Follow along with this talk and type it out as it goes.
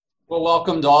Well,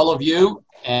 welcome to all of you,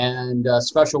 and a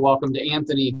special welcome to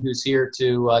Anthony, who's here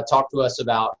to talk to us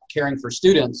about caring for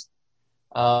students.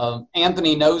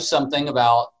 Anthony knows something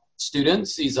about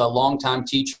students. He's a longtime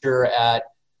teacher at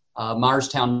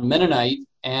Myerstown Mennonite,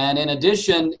 and in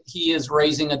addition, he is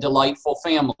raising a delightful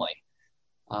family.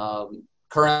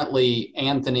 Currently,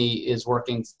 Anthony is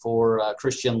working for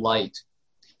Christian Light.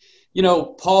 You know,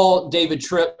 Paul David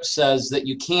Tripp says that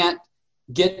you can't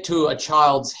get to a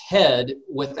child's head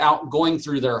without going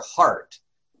through their heart.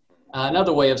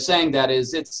 Another way of saying that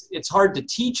is it's hard to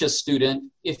teach a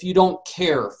student if you don't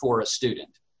care for a student.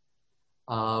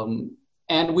 And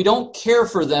we don't care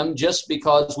for them just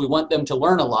because we want them to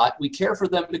learn a lot. We care for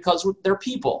them because they're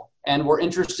people, and we're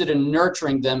interested in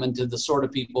nurturing them into the sort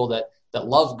of people that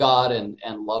love God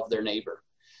and love their neighbor.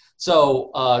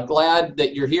 So glad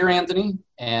that you're here, Anthony,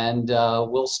 and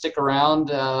we'll stick around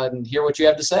and hear what you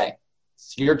have to say.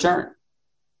 It's your turn.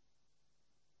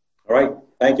 All right.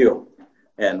 Thank you.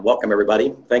 And welcome,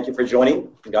 everybody. Thank you for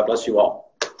joining. And God bless you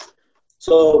all.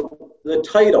 So the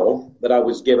title that I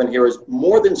was given here is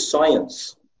More Than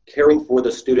Science, Caring for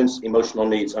the Students' Emotional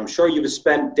Needs. I'm sure you've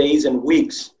spent days and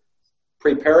weeks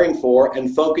preparing for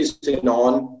and focusing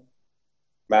on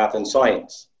math and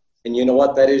science. And you know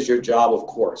what? That is your job, of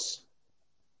course.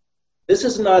 This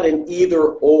is not an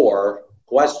either-or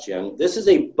question. This is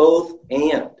a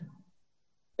both-and.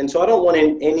 And so I don't want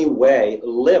in any way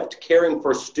lift caring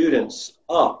for students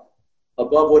up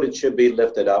above what it should be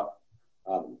lifted up,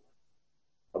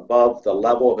 above the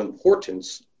level of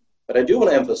importance. But I do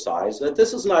want to emphasize that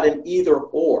this is not an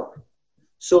either-or.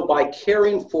 So by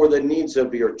caring for the needs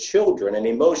of your children and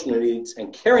emotional needs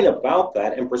and caring about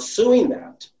that and pursuing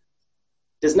that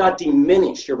does not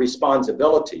diminish your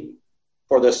responsibility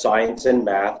for the science and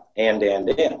math and.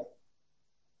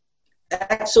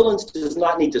 Excellence does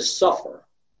not need to suffer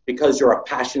because you're a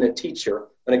passionate teacher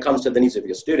when it comes to the needs of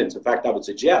your students. In fact, I would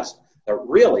suggest that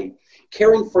really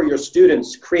caring for your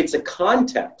students creates a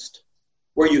context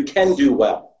where you can do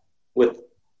well with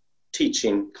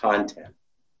teaching content.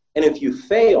 And if you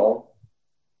fail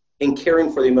in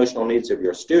caring for the emotional needs of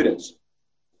your students,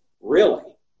 really,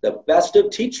 the best of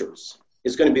teachers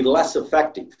is going to be less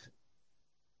effective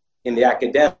in the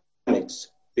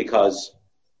academics because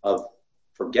of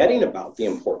forgetting about the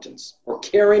importance or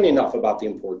caring enough about the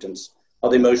importance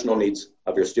of the emotional needs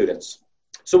of your students.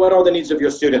 So what are the needs of your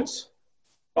students?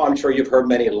 Well, I'm sure you've heard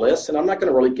many lists, and I'm not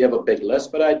going to really give a big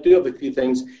list, but I do have a few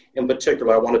things in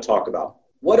particular I want to talk about.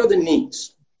 What are the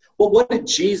needs? Well, what did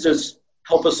Jesus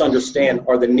help us understand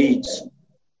are the needs,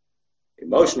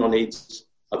 emotional needs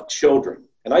of children?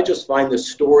 And I just find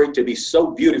this story to be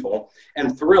so beautiful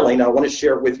and thrilling. I want to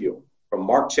share it with you from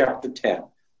Mark chapter 10.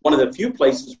 One of the few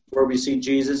places where we see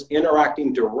Jesus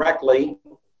interacting directly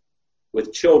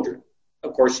with children.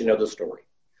 Of course, you know the story.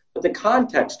 But the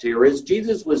context here is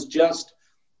Jesus was just,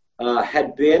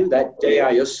 had been that day,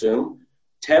 I assume,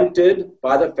 tempted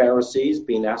by the Pharisees,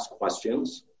 being asked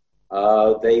questions.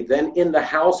 They then, in the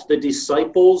house, the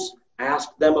disciples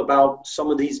asked them about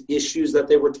some of these issues that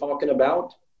they were talking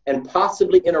about, and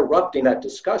possibly interrupting that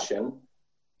discussion.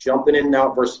 Jumping in now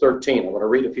at verse 13. I want to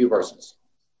read a few verses.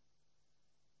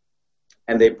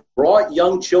 And they brought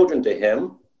young children to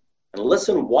him, and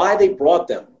listen why they brought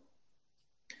them,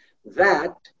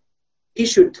 that he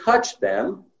should touch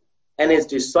them, and his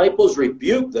disciples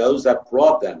rebuked those that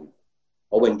brought them.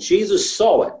 But when Jesus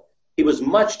saw it, he was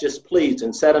much displeased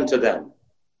and said unto them,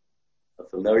 the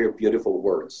familiar, beautiful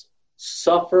words,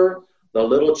 suffer the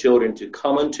little children to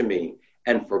come unto me,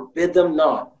 and forbid them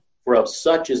not, for of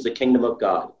such is the kingdom of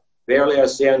God. Verily I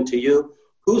say unto you,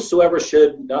 whosoever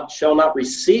shall not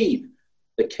receive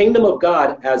the kingdom of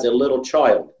God as a little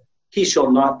child, he shall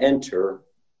not enter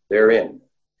therein.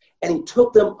 And he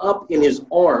took them up in his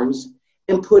arms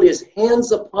and put his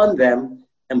hands upon them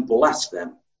and blessed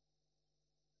them.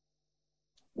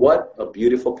 What a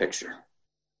beautiful picture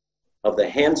of the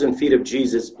hands and feet of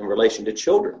Jesus in relation to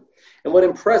children. And what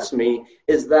impressed me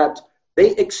is that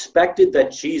they expected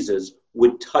that Jesus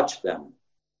would touch them.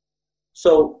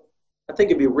 So I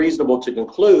think it'd be reasonable to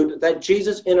conclude that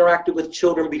Jesus interacted with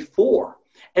children before,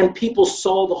 and people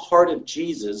saw the heart of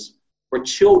Jesus for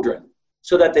children,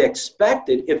 so that they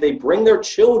expected if they bring their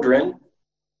children,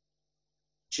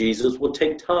 Jesus will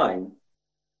take time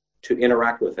to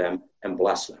interact with them and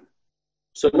bless them.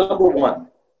 So number one,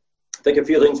 I think a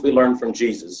few things we learned from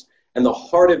Jesus, and the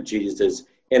heart of Jesus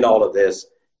in all of this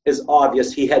is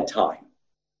obvious. He had time.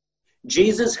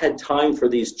 Jesus had time for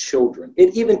these children.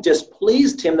 It even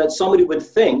displeased him that somebody would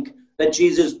think that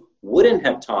Jesus wouldn't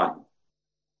have time.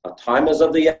 Now, time is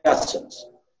of the essence.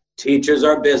 Teachers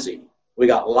are busy. We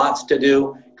got lots to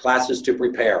do, classes to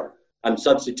prepare. I'm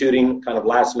substituting kind of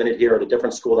last minute here at a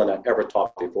different school than I've ever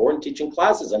taught before and teaching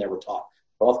classes I never taught,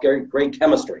 12th grade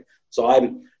chemistry. So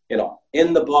I'm,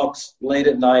 in the books late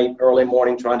at night, early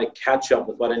morning, trying to catch up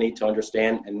with what I need to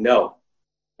understand. And no,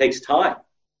 it takes time.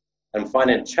 I'm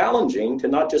finding it challenging to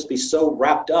not just be so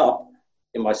wrapped up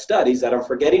in my studies that I'm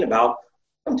forgetting about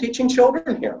I'm teaching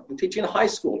children here. I'm teaching high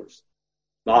schoolers.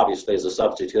 And obviously, as a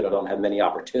substitute, I don't have many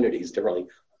opportunities to really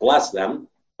bless them,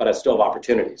 but I still have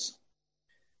opportunities.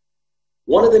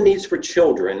 One of the needs for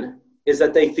children is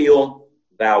that they feel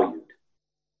valued.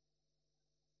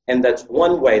 And that's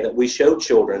one way that we show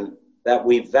children that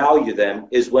we value them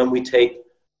is when we take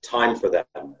time for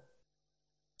them.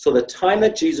 So the time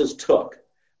that Jesus took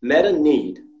met a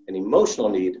need, an emotional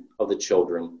need of the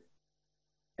children,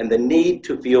 and the need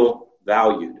to feel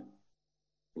valued.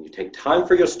 When you take time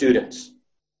for your students,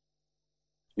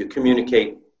 you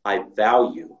communicate, I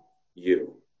value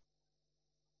you.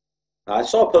 I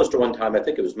saw a poster one time, I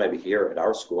think it was maybe here at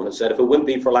our school, and it said, if it wouldn't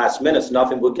be for last minutes,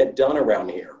 nothing would get done around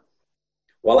here.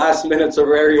 Well, last minutes are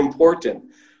very important.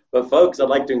 But folks, I'd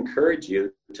like to encourage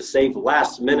you to save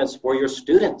last minutes for your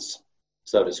students,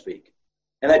 so to speak,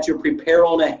 and that you prepare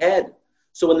on ahead.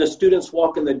 So when the students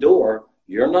walk in the door,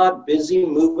 you're not busy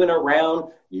moving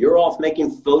around. You're off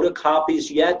making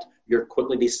photocopies yet. You're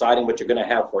quickly deciding what you're going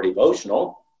to have for a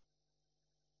devotional.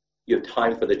 You have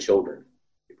time for the children.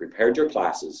 You prepared your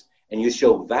classes, and you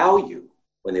show value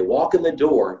when they walk in the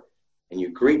door, and you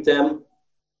greet them,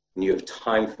 and you have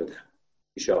time for them.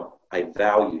 You show, I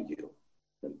value you,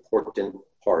 an important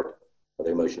part of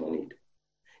their emotional need.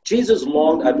 Jesus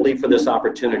longed, I believe, for this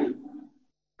opportunity.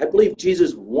 I believe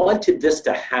Jesus wanted this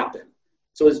to happen.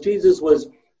 So as Jesus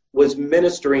was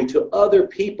ministering to other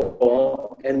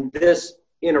people and this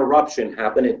interruption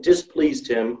happened, it displeased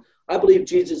him. I believe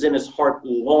Jesus in his heart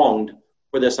longed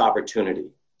for this opportunity.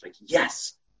 Like,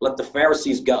 yes, let the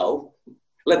Pharisees go,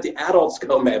 let the adults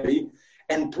go maybe,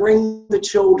 and bring the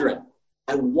children.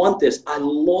 I want this. I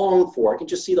long for it. I can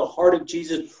just see the heart of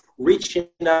Jesus reaching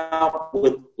out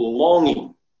with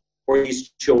longing for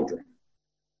these children.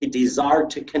 He desired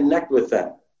to connect with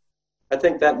them. I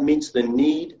think that meets the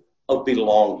need of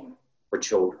belonging for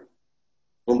children.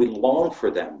 When we long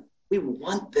for them, we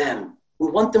want them. We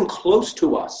want them close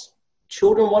to us.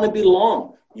 Children want to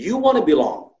belong. You want to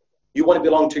belong. You want to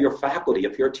belong to your faculty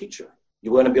if you're a teacher.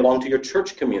 You want to belong to your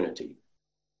church community.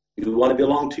 You want to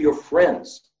belong to your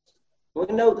friends. We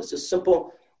know this is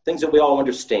simple things that we all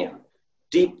understand.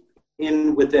 Deep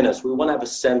in within us, we want to have a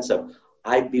sense of,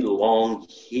 I belong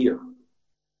here.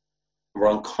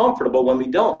 We're uncomfortable when we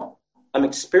don't. I'm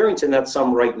experiencing that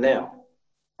some right now.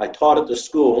 I taught at the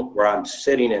school where I'm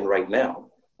sitting in right now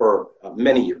for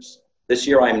many years. This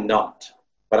year I'm not,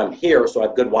 but I'm here, so I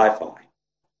have good Wi-Fi.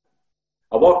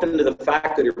 I walked into the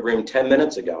faculty room 10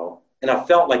 minutes ago, and I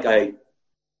felt like I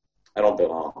don't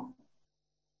belong.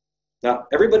 Now,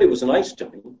 everybody was nice to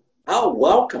me. Oh,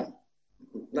 welcome.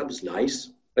 That was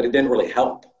nice, but it didn't really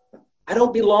help. I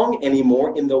don't belong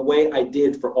anymore in the way I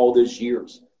did for all those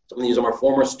years. Some of these are my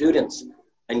former students.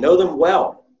 I know them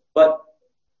well, but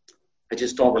I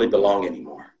just don't really belong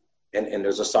anymore. And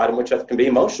there's a side in which that can be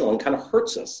emotional and kind of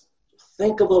hurts us.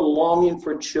 Think of a longing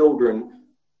for children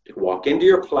to walk into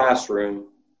your classroom.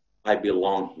 I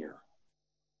belong here.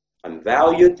 I'm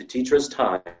valued. The teacher has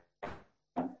time.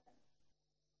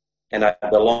 And I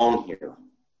belong here.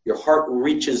 Your heart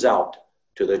reaches out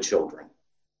to the children.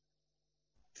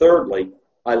 Thirdly,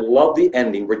 I love the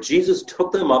ending where Jesus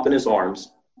took them up in his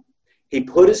arms. He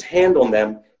put his hand on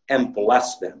them and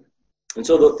blessed them. And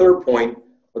so the third point,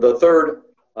 or the third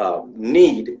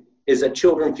need, is that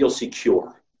children feel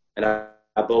secure. And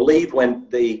I believe when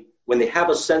they have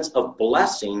a sense of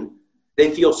blessing,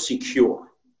 they feel secure.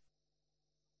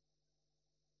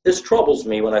 This troubles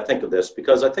me when I think of this,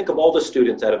 because I think of all the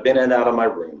students that have been in and out of my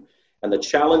room and the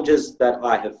challenges that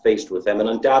I have faced with them, and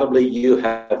undoubtedly you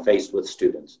have faced with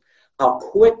students, how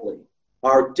quickly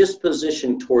our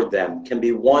disposition toward them can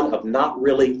be one of not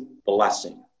really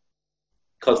blessing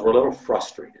because we're a little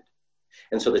frustrated.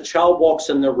 And so the child walks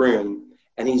in the room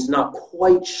and he's not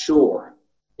quite sure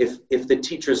if the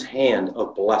teacher's hand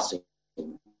of blessing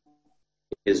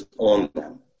is on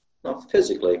them. Not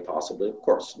physically, possibly, of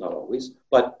course, not always,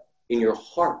 but in your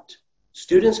heart.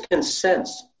 Students can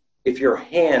sense if your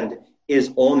hand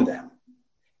is on them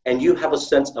and you have a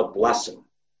sense of blessing,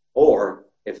 or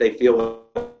if they feel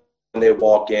when they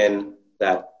walk in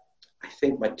that I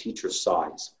think my teacher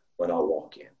sighs when I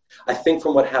walk in. I think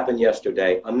from what happened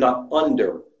yesterday, I'm not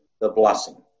under the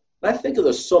blessing. And I think of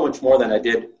this so much more than I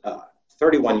did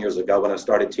 31 years ago when I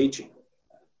started teaching.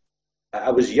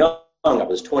 I was young. I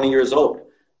was 20 years old.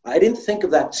 I didn't think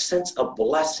of that sense of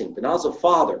blessing. But now as a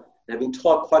father having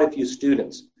taught quite a few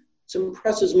students, it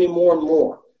impresses me more and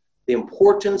more the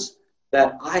importance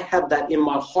that I have that in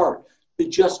my heart to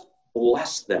just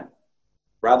bless them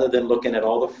rather than looking at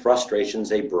all the frustrations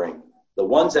they bring. The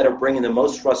ones that are bringing the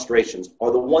most frustrations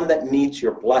are the one that needs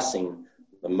your blessing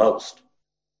the most,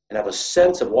 and have a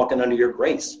sense of walking under your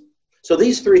grace. So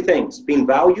these three things, being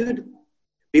valued,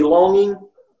 belonging,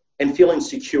 and feeling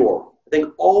secure, I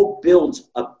think all builds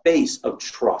a base of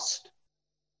trust,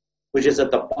 which is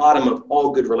at the bottom of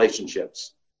all good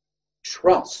relationships.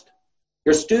 Trust.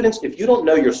 Your students, if you don't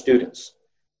know your students,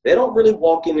 they don't really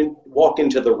walk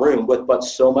into the room with but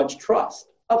so much trust.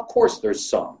 Of course there's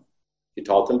some. You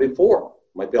taught them before.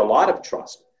 Might be a lot of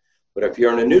trust. But if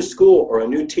you're in a new school or a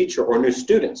new teacher or new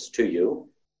students to you,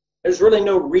 there's really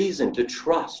no reason to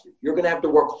trust. You're going to have to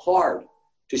work hard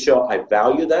to show I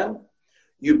value them.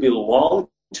 You belong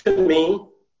to me.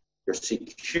 You're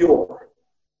secure.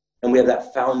 And we have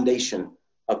that foundation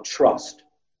of trust.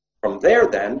 From there,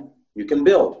 then, you can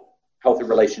build healthy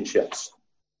relationships.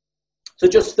 So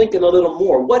just thinking a little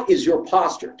more, what is your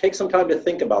posture? Take some time to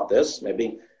think about this,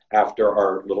 maybe after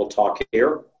our little talk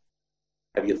here.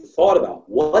 Have you thought about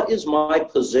what is my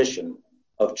position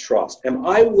of trust? Am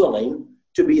I willing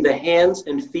to be the hands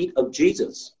and feet of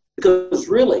Jesus? Because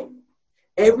really,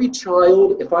 every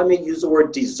child, if I may use the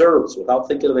word deserves without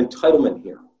thinking of entitlement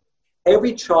here,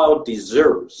 every child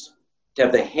deserves to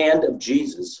have the hand of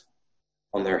Jesus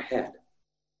on their head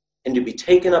and to be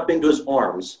taken up into his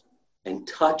arms and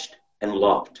touched and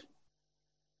loved.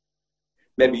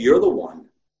 Maybe you're the one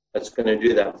that's going to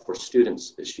do that for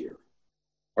students this year.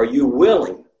 Are you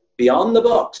willing, beyond the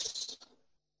books,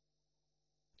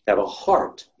 to have a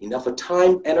heart, enough of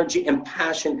time, energy, and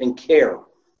passion and care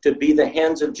to be the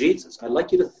hands of Jesus? I'd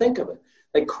like you to think of it.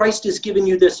 Like Christ has given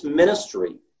you this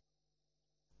ministry.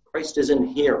 Christ isn't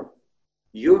here.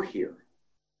 You're here.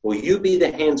 Will you be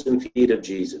the hands and feet of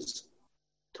Jesus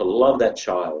to love that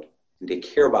child and to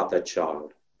care about that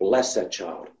child, bless that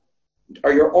child?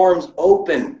 Are your arms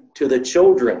open to the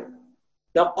children?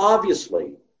 Now,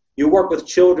 obviously, you work with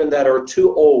children that are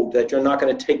too old that you're not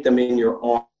going to take them in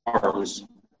your arms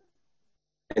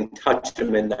and touch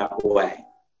them in that way.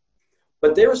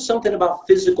 But there is something about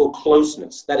physical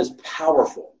closeness that is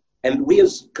powerful. And we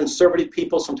as conservative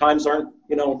people sometimes aren't,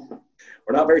 we're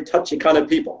not very touchy kind of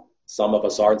people. Some of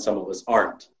us are and some of us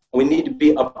aren't. We need to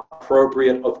be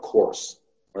appropriate, of course.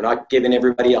 We're not giving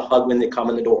everybody a hug when they come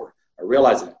in the door. I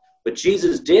realize that. But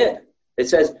Jesus did. It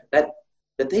says that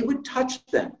they would touch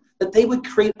them, that they would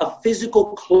create a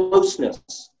physical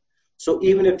closeness. So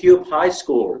even if you have high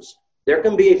schoolers, there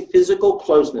can be a physical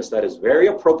closeness that is very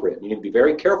appropriate. You need to be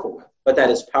very careful with, but that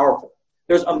is powerful.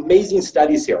 There's amazing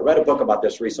studies here. I read a book about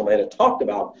this recently, and it talked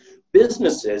about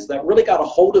businesses that really got a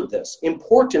hold of this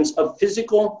importance of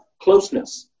physical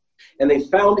closeness. And they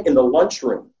found in the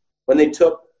lunchroom, when they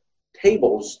took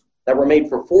tables that were made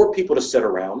for 4 people to sit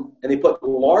around, and they put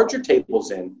larger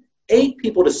tables in, 8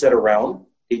 people to sit around,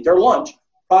 eat their lunch,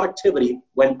 productivity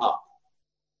went up.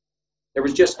 There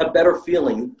was just a better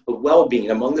feeling of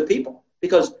well-being among the people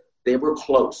because they were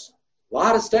close. A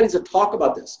lot of studies that talk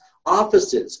about this.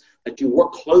 Offices, that you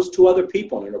work close to other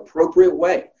people in an appropriate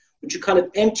way, but you kind of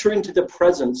enter into the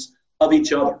presence of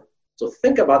each other. So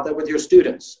think about that with your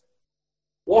students.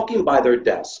 Walking by their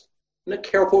desk in a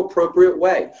careful, appropriate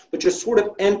way, but you're sort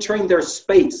of entering their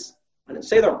space. I didn't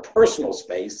say their personal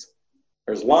space.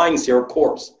 There's lines here, of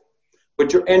course.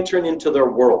 But you're entering into their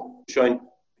world, showing,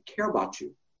 I care about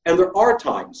you. And there are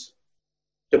times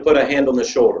to put a hand on the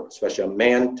shoulder, especially a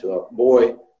man to a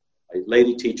boy, a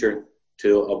lady teacher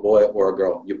to a boy or a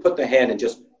girl. You put the hand and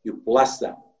you bless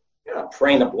them. You're not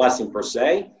praying a blessing per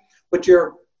se, but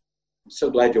I'm so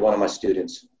glad you're one of my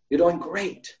students. You're doing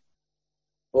great.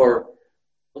 Or,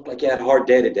 look like you had a hard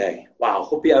day today. Wow,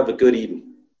 hope you have a good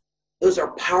evening. Those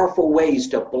are powerful ways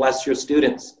to bless your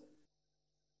students.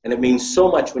 And it means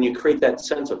so much when you create that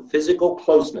sense of physical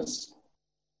closeness.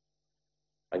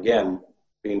 Again,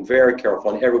 being very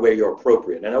careful in every way you're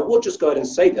appropriate. And I will just go ahead and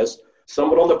say this,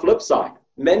 somewhat on the flip side.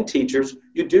 Men teachers,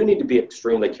 you do need to be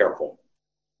extremely careful.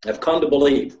 I've come to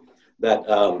believe that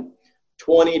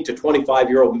 20 to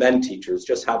 25-year-old men teachers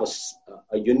just have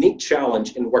a unique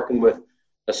challenge in working with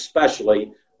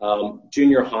especially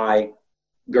junior high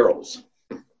girls.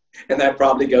 And that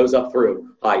probably goes up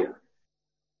through higher.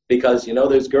 Because,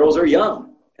 those girls are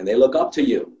young and they look up to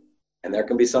you. And there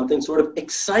can be something sort of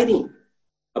exciting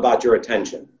about your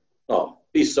attention. Oh,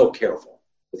 be so careful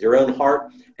with your own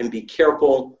heart and be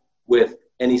careful with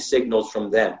any signals from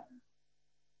them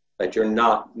that you're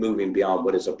not moving beyond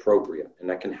what is appropriate. And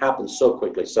that can happen so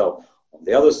quickly. So on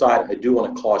the other side, I do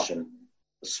want to caution,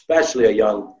 especially a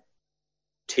young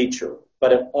teacher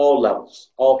But at all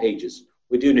levels, all ages,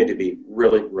 we do need to be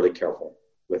really, really careful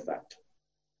with that.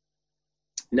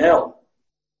 Now,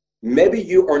 maybe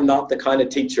you are not the kind of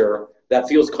teacher that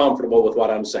feels comfortable with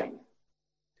what I'm saying.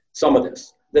 Some of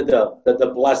this,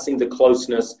 the blessing, the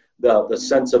closeness, the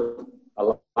sense of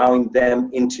allowing them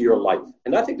into your life.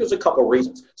 And I think there's a couple of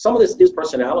reasons. Some of this is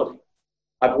personality.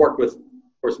 I've worked with, of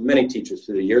course, many teachers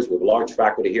through the years. We have a large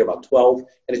faculty here, about 12, and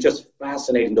it's just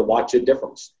fascinating to watch a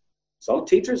difference. Some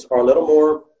teachers are a little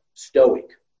more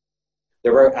stoic.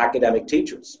 They're very academic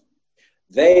teachers.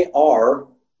 They are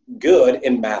good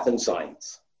in math and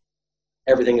science.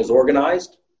 Everything is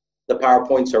organized. The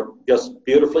PowerPoints are just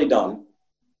beautifully done.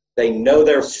 They know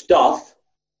their stuff,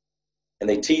 and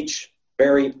they teach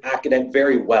very academic,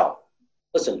 very well.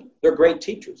 Listen, they're great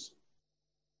teachers.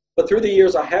 But through the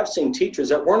years, I have seen teachers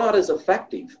that were not as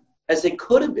effective as they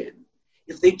could have been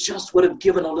if they just would have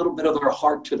given a little bit of their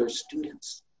heart to their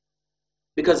students.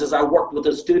 Because as I worked with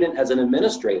a student as an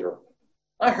administrator,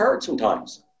 I heard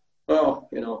sometimes, well,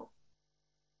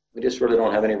 we just really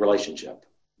don't have any relationship.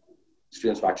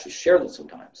 Students will actually share that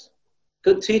sometimes.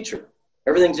 Good teacher.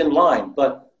 Everything's in line.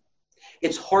 But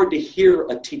it's hard to hear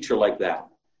a teacher like that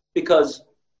because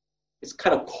it's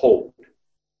kind of cold.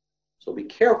 So be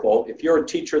careful. If you're a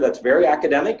teacher that's very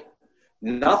academic,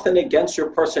 nothing against your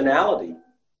personality,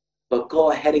 but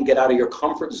go ahead and get out of your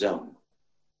comfort zone.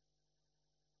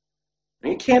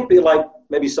 And you can't be like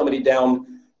maybe somebody down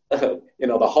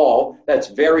the hall that's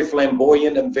very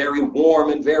flamboyant and very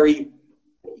warm and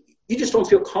you just don't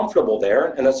feel comfortable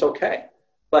there, and that's okay.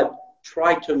 But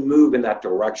try to move in that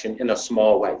direction in a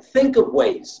small way. Think of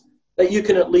ways that you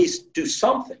can at least do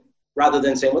something rather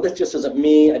than saying, well, this just isn't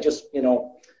me. I just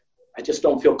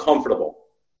don't feel comfortable.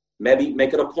 Maybe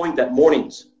make it a point that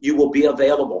mornings you will be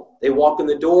available. They walk in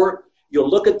the door, you'll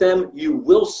look at them, you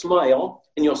will smile,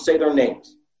 and you'll say their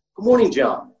names. Good morning,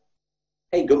 John.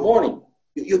 Hey, good morning.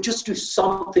 You'll just do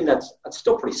something that's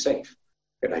still pretty safe.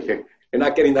 You're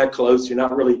not getting that close. You're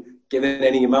not really giving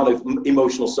any amount of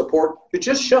emotional support. You're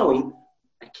just showing,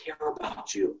 I care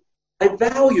about you. I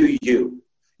value you.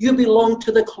 You belong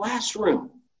to the classroom.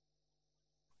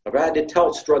 I've had to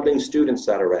tell struggling students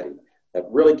that already, that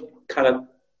really kind of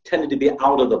tended to be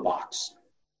out of the box.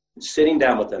 And sitting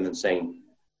down with them and saying,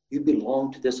 you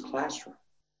belong to this classroom.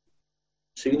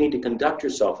 So you need to conduct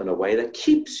yourself in a way that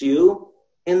keeps you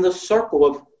in the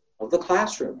circle of the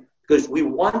classroom, because we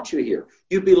want you here.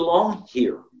 You belong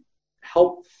here.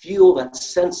 Help fuel that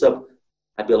sense of,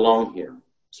 I belong here,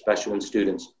 especially when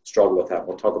students struggle with that.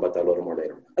 We'll talk about that a little more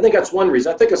later. I think that's one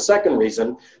reason. I think a second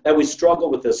reason that we struggle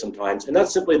with this sometimes, and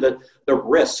that's simply the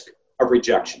risk of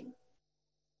rejection.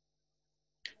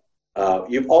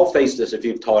 You've all faced this if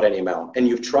you've taught any amount, and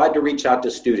you've tried to reach out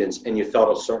to students and you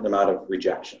felt a certain amount of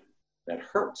rejection. That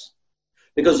hurts.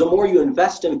 Because the more you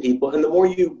invest in people and the more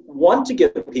you want to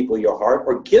give people your heart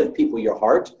or give people your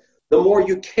heart, the more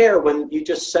you care when you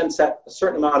just sense that a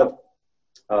certain amount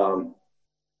of,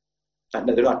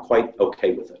 they're not quite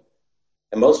okay with it.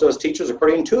 And most of us teachers are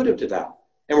pretty intuitive to that.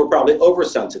 And we're probably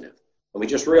oversensitive. And we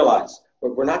just realize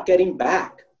we're not getting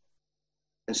back.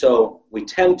 And so we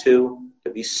tend to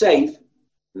be safe,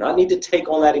 not need to take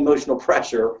on that emotional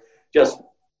pressure, just,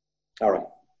 all right.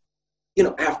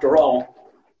 After all,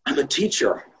 I'm a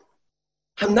teacher.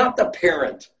 I'm not the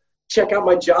parent. Check out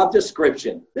my job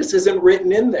description. This isn't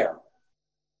written in there.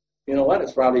 You know what?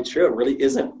 It's probably true. It really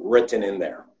isn't written in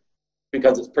there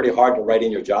because it's pretty hard to write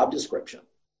in your job description.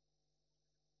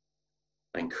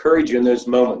 I encourage you in those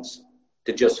moments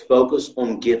to just focus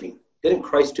on giving. Didn't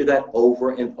Christ do that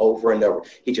over and over and over?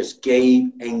 He just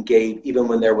gave and gave, even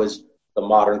when there was the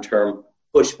modern term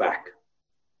pushback.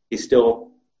 He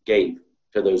still gave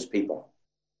to those people.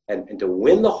 And to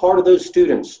win the heart of those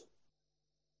students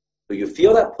who you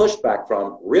feel that pushback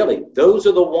from, really, those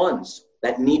are the ones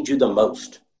that need you the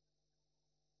most.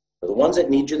 They're the ones that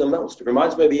need you the most. It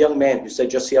reminds me of a young man who said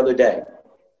just the other day,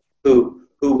 who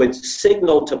would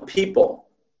signal to people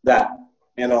that,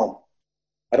 I don't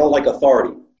like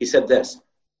authority. He said this,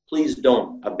 please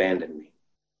don't abandon me.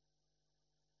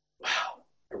 Wow,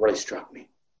 it really struck me.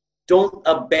 Don't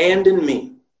abandon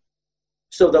me.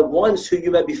 So the ones who you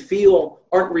maybe feel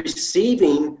aren't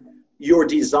receiving your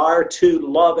desire to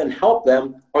love and help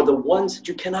them are the ones that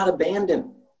you cannot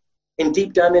abandon. And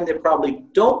deep down in, they probably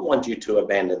don't want you to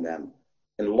abandon them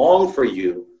and long for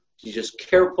you to just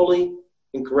carefully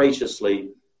and graciously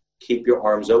keep your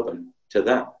arms open to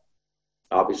them.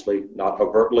 Obviously, not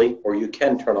overtly, or you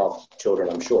can turn off children,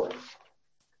 I'm sure.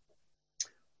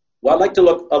 Well, I'd like to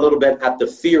look a little bit at the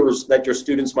fears that your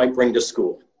students might bring to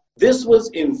school. This was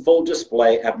in full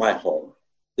display at my home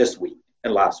this week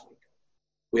and last week.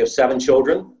 We have 7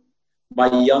 children. My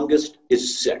youngest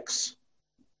is 6.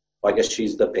 I guess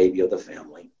she's the baby of the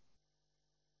family.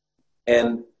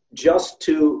 And just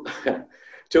to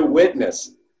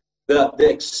witness the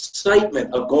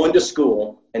excitement of going to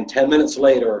school, and 10 minutes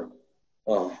later,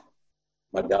 oh,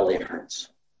 my belly hurts.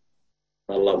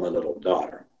 I love my little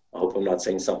daughter. I hope I'm not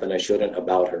saying something I shouldn't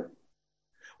about her.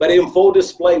 But in full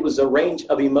display was a range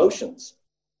of emotions,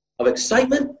 of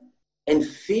excitement and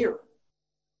fear.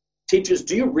 Teachers,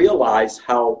 do you realize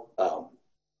how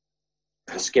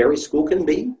scary school can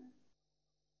be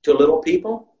to little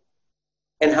people?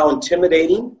 And how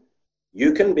intimidating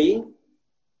you can be?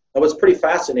 That was pretty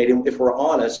fascinating. If we're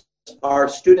honest, our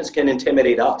students can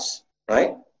intimidate us,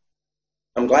 right?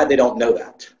 I'm glad they don't know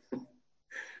that,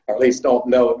 or at least don't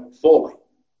know it fully.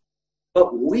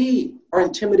 But we are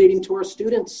intimidating to our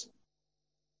students.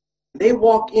 They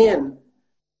walk in,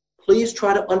 please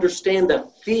try to understand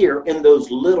the fear in those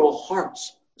little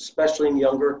hearts, especially in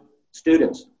younger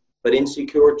students, but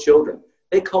insecure children.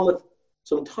 They come with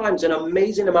sometimes an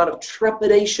amazing amount of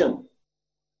trepidation.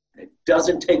 It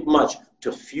doesn't take much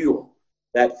to fuel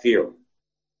that fear.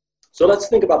 So let's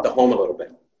think about the home a little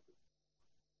bit.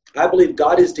 I believe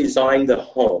God has designed the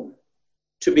home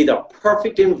to be the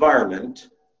perfect environment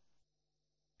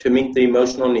to meet the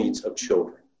emotional needs of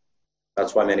children.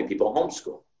 That's why many people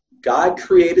homeschool. God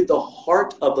created the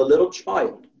heart of the little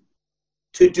child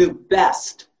to do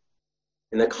best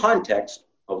in the context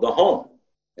of the home.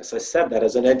 Yes, I said that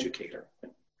as an educator.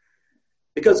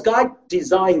 Because God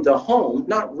designed the home,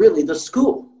 not really the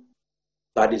school.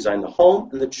 God designed the home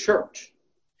and the church.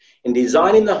 In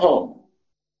designing the home,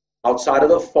 outside of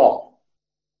the fall,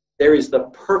 there is the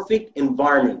perfect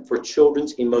environment for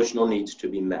children's emotional needs to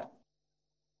be met.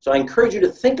 So I encourage you to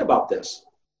think about this.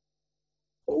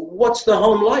 What's the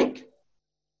home like?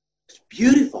 It's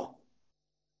beautiful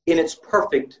in its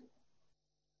perfect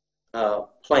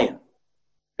plan.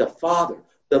 The father,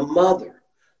 the mother,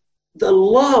 the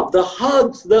love, the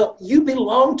hugs, you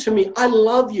belong to me, I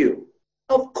love you.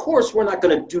 Of course, we're not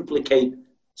going to duplicate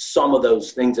some of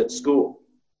those things at school.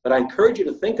 But I encourage you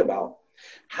to think about,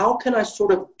 how can I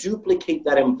sort of duplicate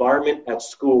that environment at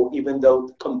school, even though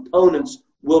the components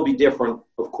will be different,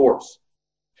 of course?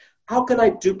 How can I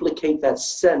duplicate that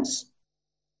sense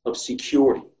of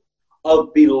security,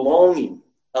 of belonging,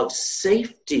 of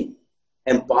safety,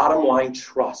 and bottom line,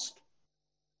 trust?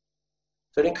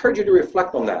 So I'd encourage you to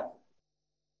reflect on that.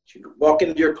 As you walk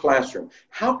into your classroom,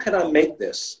 how can I make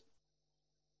this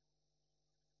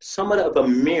somewhat of a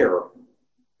mirror?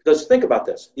 Because think about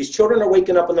this. These children are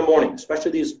waking up in the morning,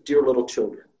 especially these dear little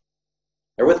children.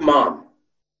 They're with mom.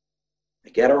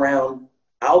 They get around,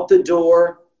 out the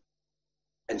door,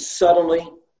 and suddenly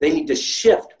they need to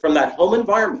shift from that home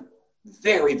environment.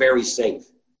 Very, very safe.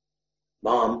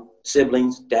 Mom,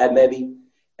 siblings, dad maybe.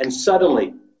 And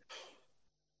suddenly,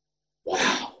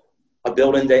 wow, a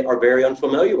building they are very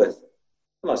unfamiliar with.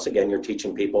 Unless, again, you're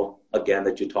teaching people, again,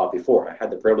 that you taught before. I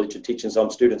had the privilege of teaching some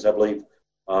students, I believe,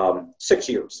 6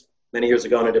 years, many years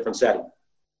ago in a different setting.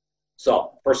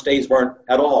 So first days weren't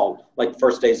at all like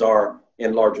first days are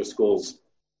in larger schools.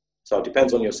 So it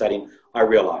depends on your setting, I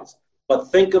realize.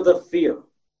 But think of the fear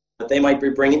that they might be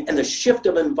bringing and the shift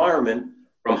of environment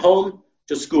from home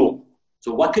to school.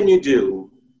 So what can you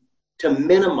do to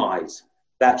minimize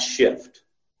that shift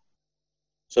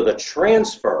so the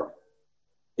transfer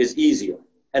is easier?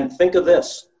 And think of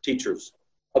this, teachers,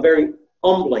 a very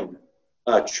humbling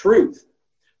truth.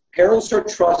 Parents are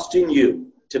trusting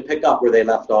you to pick up where they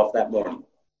left off that morning.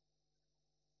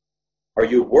 Are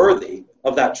you worthy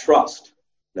of that trust?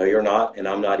 No, you're not, and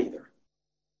I'm not either.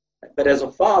 But as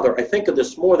a father, I think of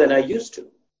this more than I used to.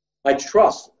 I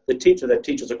trust the teacher that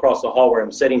teaches across the hall where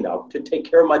I'm sitting now to take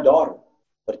care of my daughter,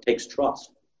 but it takes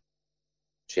trust.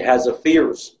 She has the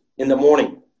fears in the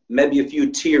morning, maybe a few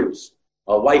tears.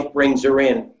 A wife brings her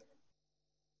in,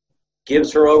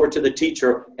 gives her over to the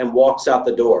teacher, and walks out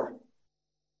the door.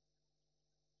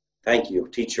 Thank you,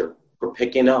 teacher, for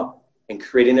picking up and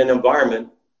creating an environment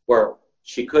where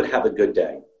she could have a good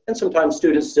day. And sometimes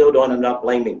students still don't, I'm not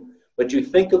blaming. But you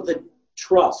think of the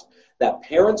trust that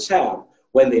parents have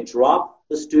when they drop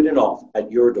the student off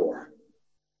at your door.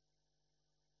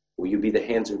 Will you be the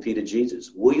hands and feet of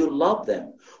Jesus? Will you love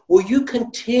them? Will you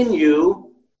continue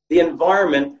the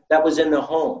environment that was in the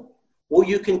home? Will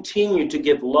you continue to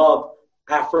give love,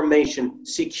 affirmation,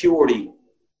 security,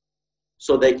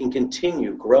 so they can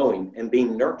continue growing and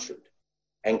being nurtured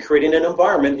and creating an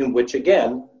environment in which,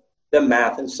 again, the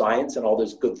math and science and all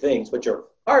those good things, which are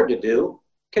hard to do,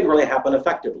 can really happen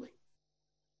effectively?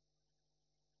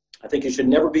 I think you should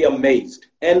never be amazed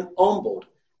and humbled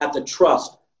at the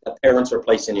trust that parents are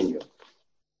placing in you.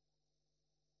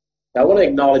 Now, I want to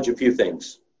acknowledge a few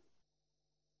things.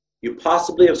 You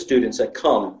possibly have students that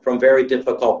come from very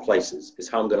difficult places, is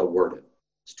how I'm going to word it.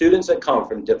 Students that come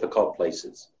from difficult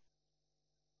places.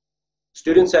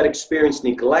 Students that experience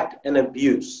neglect and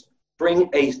abuse bring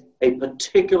a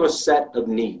particular set of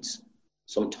needs,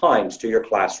 sometimes to your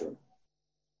classroom.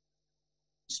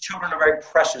 These children are very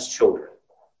precious children.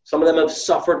 Some of them have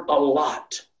suffered a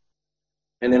lot.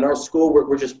 And in our school,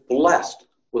 we're just blessed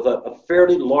with a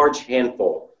fairly large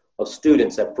handful of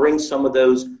students that bring some of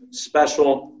those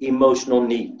special emotional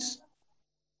needs.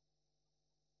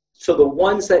 So the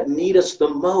ones that need us the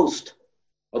most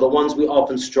are the ones we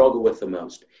often struggle with the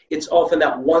most. It's often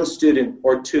that one student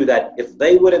or two that if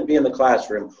they wouldn't be in the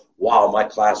classroom, wow, my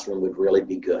classroom would really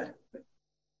be good.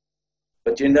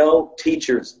 But you know,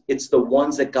 teachers, it's the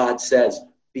ones that God says,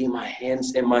 be my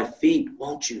hands and my feet,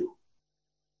 won't you?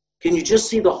 Can you just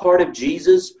see the heart of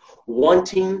Jesus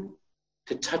wanting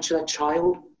to touch that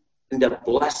child and to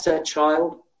bless that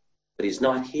child? But he's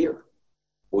not here.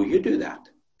 Will you do that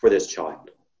for this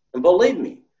child? And believe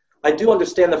me, I do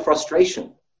understand the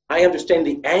frustration. I understand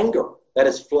the anger that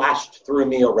has flashed through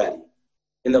me already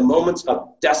in the moments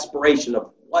of desperation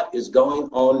of what is going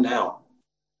on now.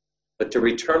 But to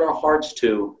return our hearts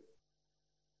to,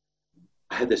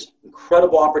 I had this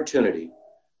incredible opportunity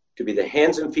to be the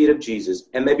hands and feet of Jesus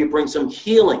and maybe bring some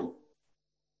healing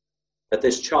that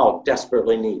this child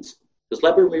desperately needs. Because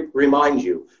let me remind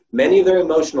you, many of their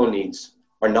emotional needs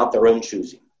are not their own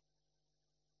choosing.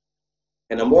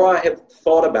 And the more I have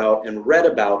thought about and read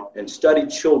about and studied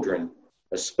children,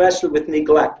 especially with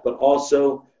neglect, but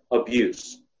also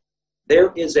abuse,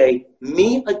 there is a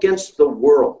me against the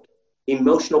world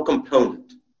emotional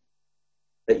component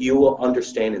that you will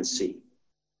understand and see.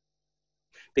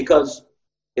 Because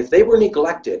if they were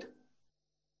neglected,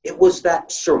 it was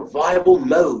that survival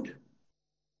mode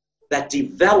that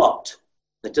developed,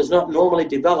 that does not normally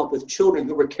develop with children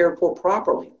who were cared for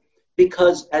properly.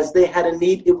 Because as they had a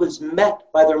need, it was met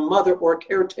by their mother or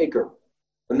caretaker.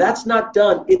 When that's not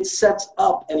done, it sets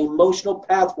up an emotional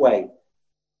pathway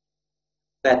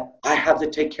that I have to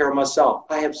take care of myself.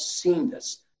 I have seen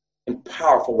this in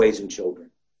powerful ways in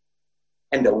children.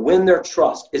 And to win their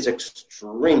trust is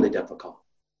extremely difficult.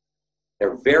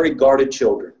 They're very guarded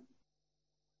children.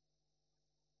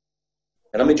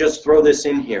 And let me just throw this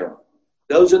in here.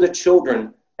 Those are the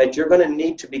children that you're going to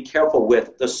need to be careful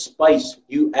with the spice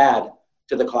you add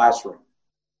to the classroom.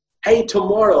 Hey,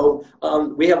 tomorrow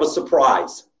we have a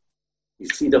surprise. You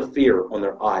see the fear on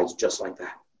their eyes just like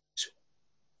that.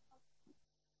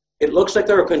 It looks like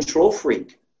they're a control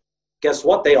freak. Guess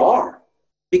what? They are.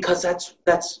 Because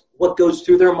that's what goes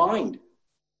through their mind.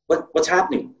 What's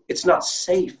happening? It's not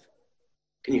safe.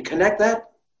 Can you connect that?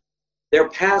 Their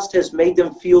past has made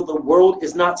them feel the world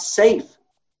is not safe.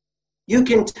 You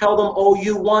can tell them all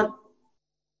you want.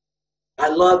 I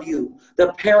love you.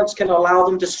 The parents can allow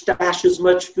them to stash as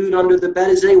much food under the bed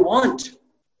as they want.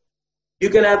 You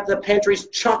can have the pantries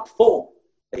chock full.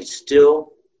 They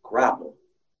still grapple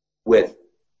with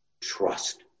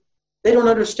trust. They don't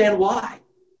understand why,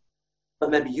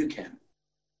 but maybe you can.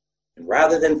 And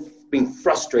rather than being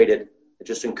frustrated, I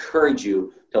just encourage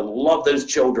you to love those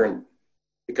children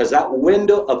because that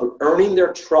window of earning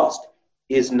their trust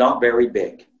is not very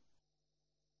big.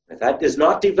 If that does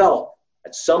not develop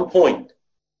at some point,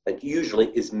 that usually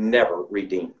is never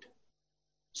redeemed.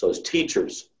 So as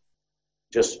teachers,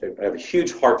 just I have a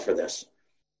huge heart for this,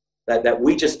 that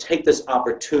we just take this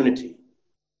opportunity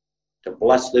to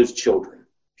bless those children.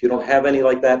 If you don't have any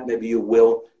like that, maybe you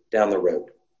will down the road.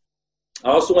 I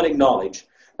also want to acknowledge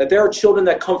that there are children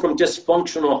that come from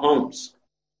dysfunctional homes.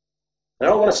 And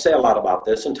I don't want to say a lot about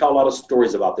this and tell a lot of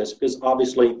stories about this because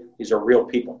obviously these are real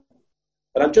people.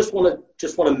 But I just want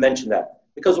to mention that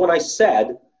because when I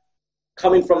said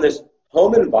coming from this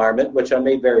home environment, which I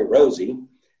made very rosy,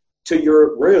 to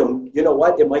your room, you know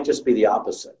what? It might just be the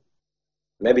opposite.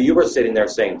 Maybe you were sitting there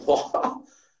saying, oh,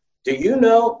 do you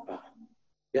know?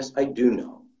 Yes, I do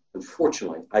know.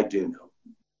 Unfortunately, I do know.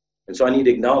 And so I need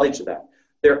to acknowledge that.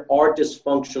 There are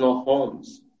dysfunctional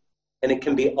homes, and it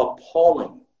can be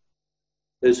appalling.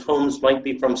 Those homes might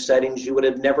be from settings you would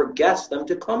have never guessed them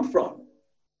to come from.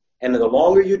 And the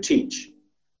longer you teach,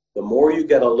 the more you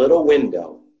get a little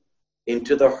window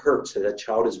into the hurts that a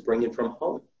child is bringing from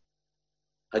home.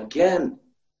 Again,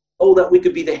 oh, that we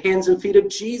could be the hands and feet of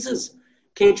Jesus.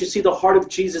 Can't you see the heart of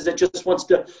Jesus that just wants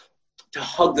to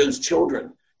hug those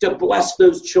children, to bless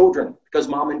those children, because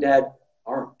mom and dad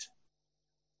aren't?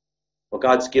 Well,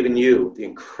 God's given you the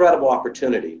incredible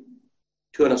opportunity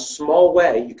to, in a small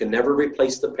way, you can never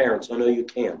replace the parents. I know you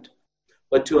can't.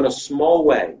 But to, in a small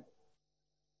way,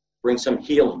 bring some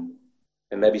healing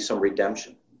and maybe some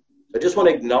redemption. I just want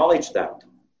to acknowledge that,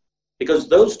 because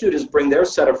those students bring their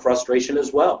set of frustration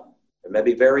as well. They may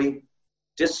be very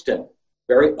distant,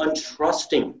 very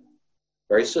untrusting,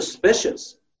 very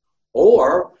suspicious.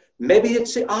 Or maybe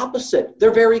it's the opposite.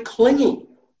 They're very clingy,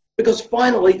 because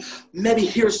finally, maybe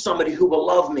here's somebody who will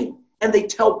love me. And they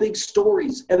tell big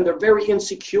stories, and they're very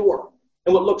insecure.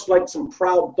 And what looks like some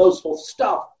proud, boastful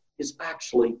stuff is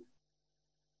actually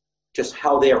just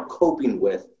how they are coping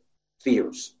with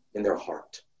fears in their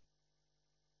heart.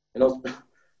 You know,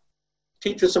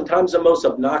 teachers, sometimes the most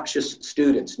obnoxious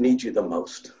students need you the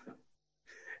most.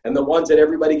 And the ones that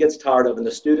everybody gets tired of and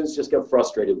the students just get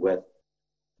frustrated with,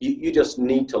 you just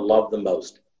need to love the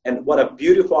most. And what a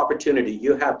beautiful opportunity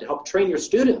you have to help train your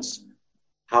students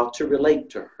how to relate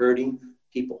to hurting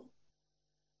people.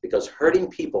 Because hurting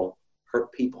people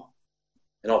hurt people.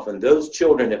 And often those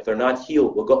children, if they're not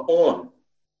healed, will go on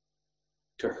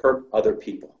to hurt other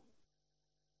people.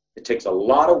 It takes a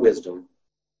lot of wisdom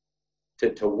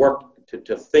to work,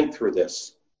 to think through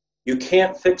this. You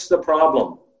can't fix the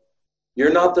problem.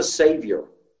 You're not the savior.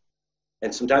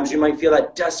 And sometimes you might feel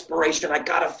that desperation, I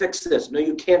gotta fix this. No,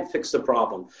 you can't fix the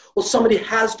problem. Well, somebody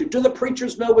has to. Do the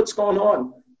preachers know what's going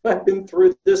on? I've been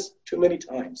through this too many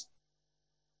times.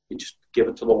 You just give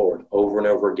it to the Lord over and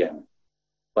over again.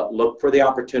 But look for the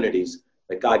opportunities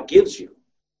that God gives you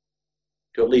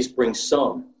to at least bring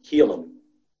some healing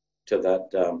to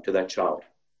that child.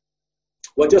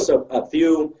 Well, just a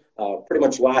few pretty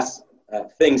much last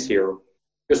things here.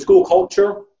 Your school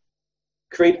culture,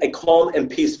 create a calm and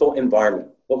peaceful environment.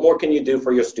 What more can you do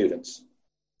for your students?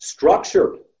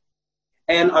 Structured,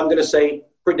 and I'm going to say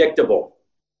predictable.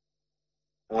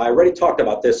 I already talked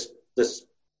about this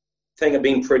thing of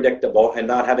being predictable and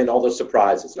not having all those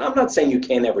surprises. And I'm not saying you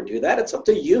can't ever do that. It's up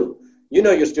to you. You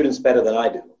know your students better than I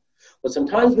do. But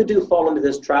sometimes we do fall into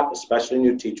this trap, especially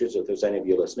new teachers, if there's any of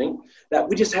you listening, that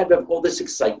we just have to have all this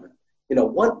excitement. You know,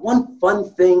 one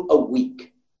fun thing a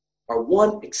week or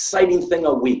one exciting thing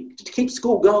a week to keep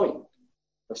school going.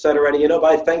 I've said already, you know,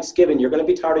 by Thanksgiving, you're going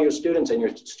to be tired of your students and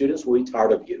your students will be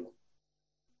tired of you.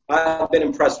 I've been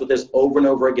impressed with this over and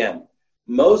over again.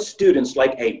 Most students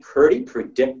like a pretty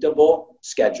predictable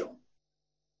schedule.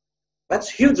 That's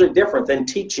hugely different than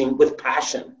teaching with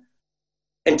passion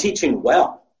and teaching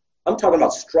well. I'm talking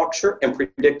about structure and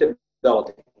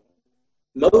predictability.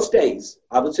 Most days,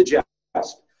 I would suggest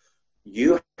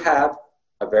you have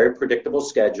a very predictable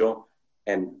schedule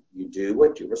and you do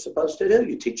what you were supposed to do.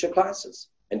 You teach your classes.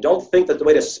 And don't think that the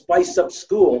way to spice up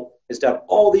school is to have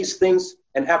all these things,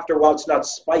 and after a while it's not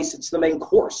spice, it's the main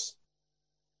course.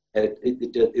 And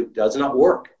it does not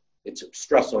work. It's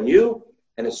stress on you,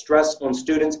 and it's stress on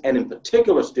students, and in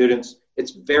particular students,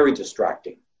 it's very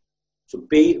distracting. So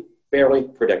be fairly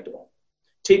predictable.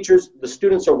 Teachers, the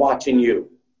students are watching you.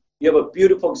 You have a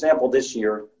beautiful example this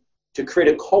year to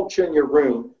create a culture in your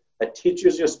room that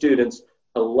teaches your students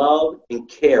to love and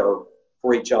care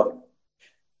for each other.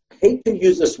 I hate to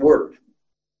use this word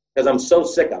because I'm so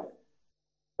sick of it,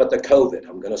 but the COVID,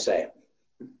 I'm going to say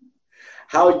it.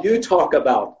 How you talk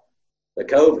about the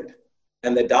COVID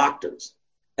and the doctors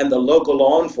and the local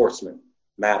law enforcement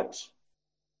matters.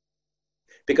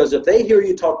 Because if they hear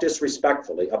you talk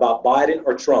disrespectfully about Biden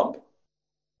or Trump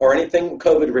or anything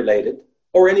COVID related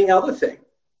or any other thing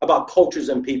about cultures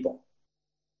and people,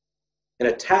 in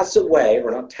a tacit way,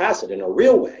 or not tacit, in a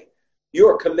real way, you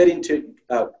are committing to,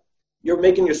 you're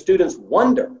making your students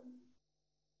wonder,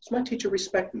 does my teacher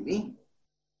respect me?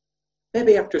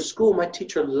 Maybe after school, my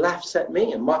teacher laughs at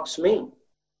me and mocks me.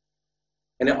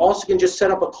 And it also can just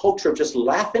set up a culture of just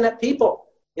laughing at people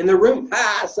in the room.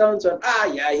 So-and-so,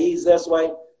 yeah, he's this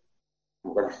way.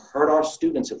 We're going to hurt our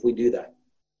students if we do that.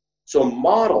 So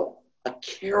model a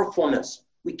carefulness.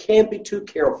 We can't be too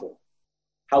careful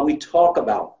how we talk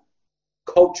about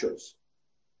cultures.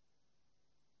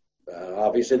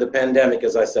 Obviously the pandemic,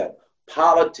 as I said,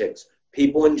 politics,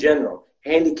 people in general,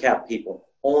 handicapped people,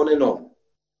 on and on.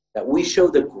 That we show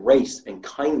the grace and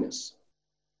kindness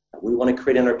that we want to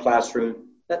create in our classroom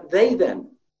that they then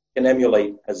can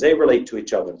emulate as they relate to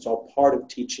each other. It's all part of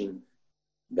teaching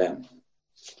them.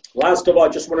 Last of all, I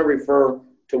just want to refer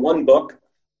to one book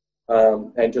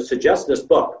and just suggest this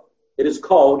book. It is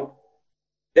called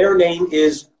Their Name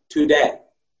is Today.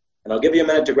 And I'll give you a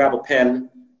minute to grab a pen,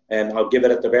 and I'll give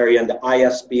it at the very end, the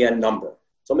ISBN number.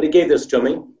 Somebody gave this to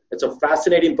me. It's a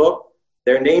fascinating book.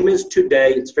 Their Name is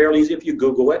Today. It's fairly easy if you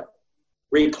Google it.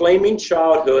 Reclaiming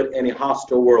Childhood in a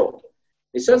Hostile World.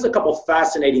 He says a couple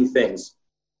fascinating things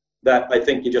that I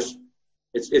think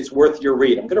it's worth your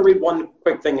read. I'm going to read one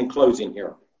quick thing in closing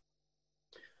here.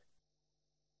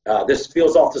 This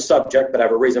feels off the subject, but I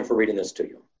have a reason for reading this to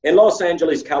you. In Los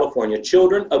Angeles, California,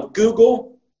 children of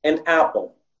Google and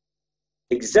Apple,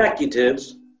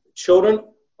 executives, children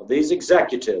of these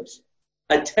executives,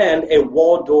 attend a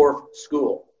Waldorf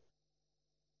school.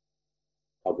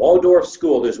 A Waldorf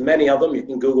school, there's many of them, you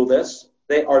can Google this.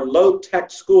 They are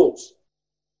low-tech schools.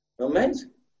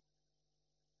 Amazing.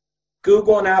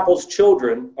 Google and Apple's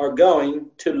children are going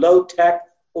to low-tech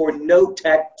or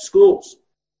no-tech schools.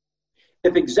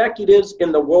 If executives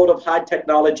in the world of high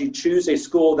technology choose a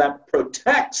school that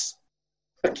protects,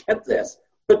 get this,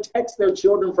 protects their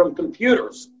children from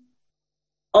computers,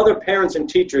 other parents and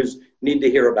teachers need to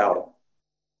hear about it.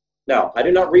 Now, I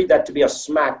do not read that to be a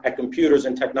smack at computers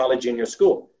and technology in your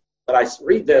school, but I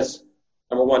read this,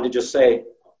 number one, to just say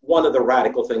one of the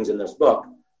radical things in this book,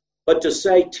 but to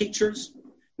say, teachers,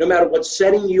 no matter what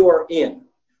setting you are in,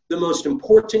 the most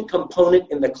important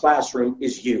component in the classroom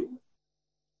is you.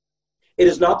 It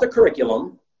is not the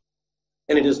curriculum,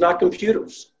 and it is not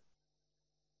computers,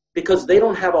 because they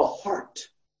don't have a heart.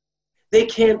 They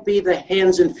can't be the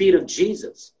hands and feet of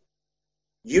Jesus.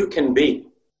 You can be.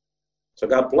 So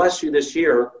God bless you this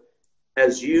year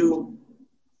as you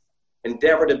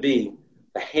endeavor to be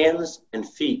the hands and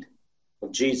feet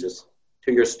of Jesus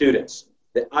to your students.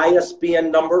 The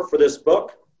ISBN number for this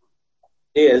book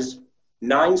is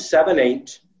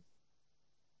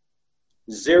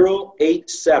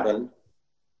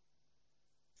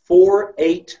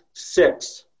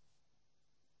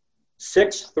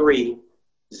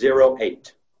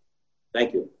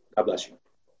Thank you. God bless you.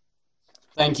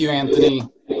 Thank you, Anthony,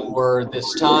 for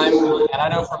this time. And I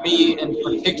know for me in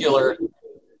particular,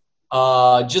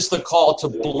 just the call to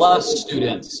bless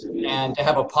students and to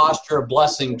have a posture of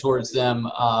blessing towards them,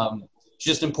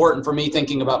 just important for me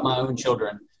thinking about my own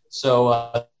children.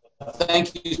 So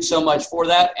thank you so much for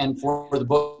that and for the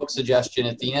book suggestion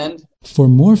at the end. For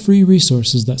more free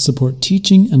resources that support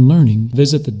teaching and learning,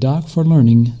 visit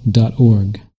thedocforlearning.org.